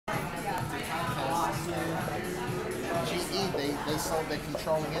they sold their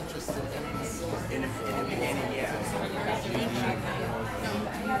controlling interest in NBC. In the beginning, yeah.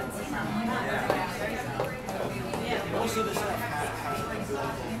 Most of the stuff has like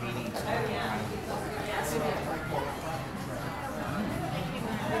global meanings. I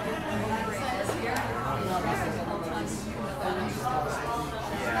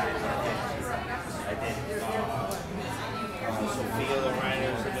did. Sophia Loren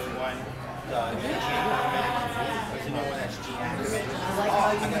was a new one. Gene Hackman. There's another one that's Gene Hackman.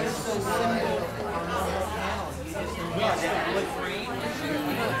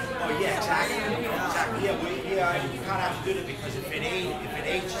 Oh yeah, exactly. Yeah, you kind of have to do that because if it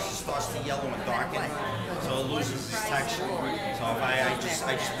ages, it starts to yellow and darken, so it loses its texture. So if I just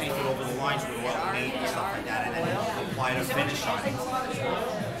paint it over the lines with oil paint and stuff like that, and then apply a finish on it.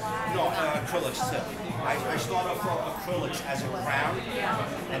 No, acrylics too. I start off acrylics as a crown,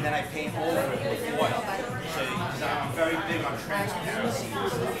 and then I paint over it with oil. So because I'm very big on transparency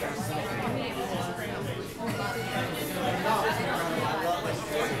and stuff.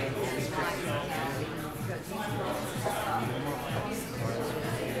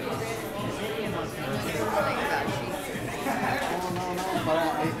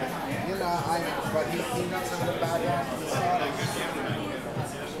 But he knows something about that.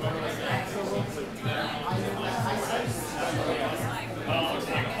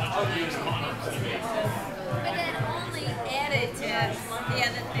 But it only added to the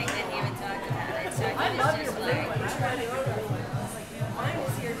other thing that he even talked about. It's like, I love your blue.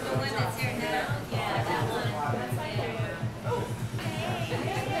 The one that's here now? Yeah, that one.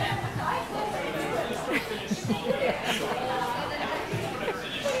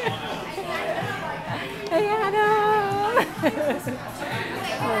 Hey, Adam!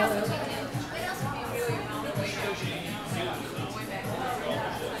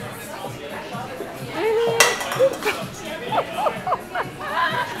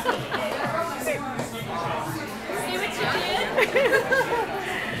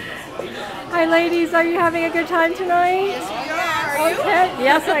 Hi, ladies. Are you having a good time tonight? Yes, we are. Are you? Okay.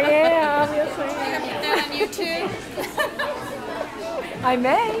 Yes, I am. Yes, I am. You have put that on YouTube? I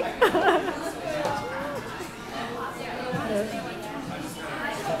may.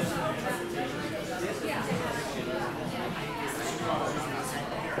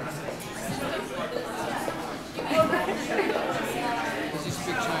 Does he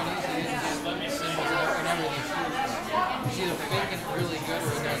speak Chinese? He just symbols and everything. He's either faking it really good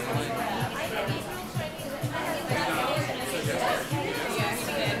or he doesn't like it.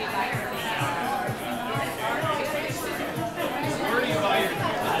 Where do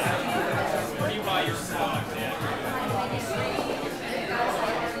you buy your stock?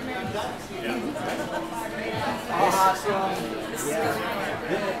 Awesome.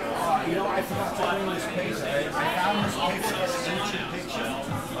 Yeah. You know, I forgot to bring this picture. I found this picture, this ancient picture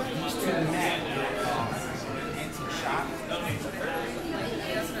of these two men with antique shop.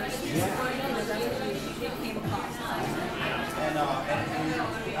 Yeah. And I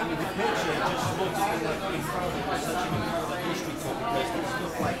mean, the picture just looks like incredible. It's such an incredible history to it because these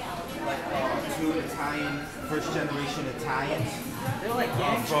look like two Italian, first generation Italians. They're like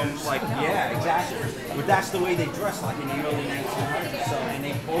from like, yeah, exactly. But that's the way they dress, like in the early 1900s. So, and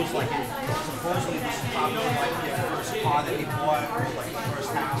they pose like supposedly this is probably like their first car that they bought, or like the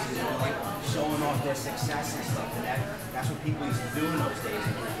first house, and they were like showing off their success and stuff. And that's what people used to do in those days.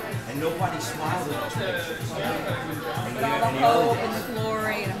 And nobody smiled in those pictures. But all the hope and the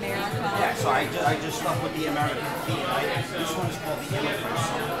glory in America. Yeah, so I just stuck with the American theme. Right? This one is called the Immigrant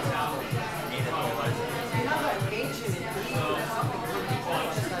Song.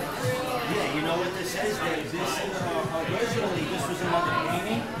 Yeah, you know what this is? This is originally this was another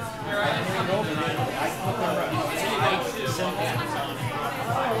painting. I painted over there. I put the simple.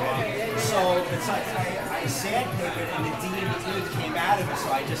 So it's like I sandpapered and the DMT came out of it,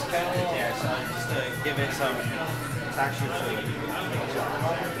 so I just kept it there. So just to give it some texture to it.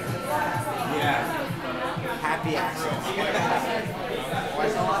 Yeah, happy accents.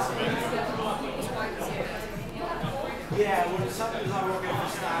 Yeah, when something's not working for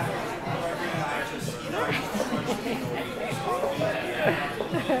staff.